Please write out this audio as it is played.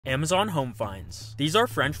Amazon Home Finds. These are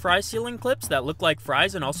French fry ceiling clips that look like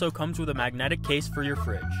fries and also comes with a magnetic case for your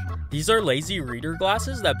fridge. These are lazy reader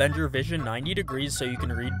glasses that bend your vision 90 degrees so you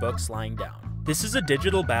can read books lying down. This is a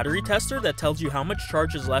digital battery tester that tells you how much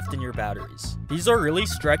charge is left in your batteries. These are really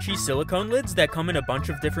stretchy silicone lids that come in a bunch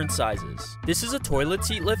of different sizes. This is a toilet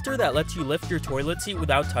seat lifter that lets you lift your toilet seat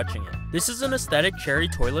without touching it. This is an aesthetic cherry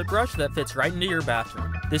toilet brush that fits right into your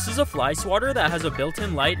bathroom. This is a fly swatter that has a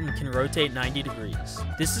built-in light and can rotate 90 degrees.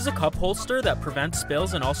 This is a cup holster that prevents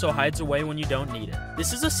spills and also hides away when you don't need it.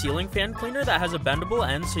 This is a ceiling fan cleaner that has a bendable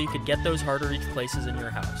end so you could get those hard to reach places in your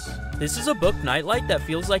house. This is a book nightlight that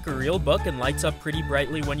feels like a real book and lights up pretty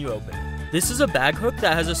brightly when you open it. This is a bag hook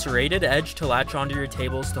that has a serrated edge to latch onto your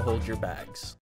tables to hold your bags.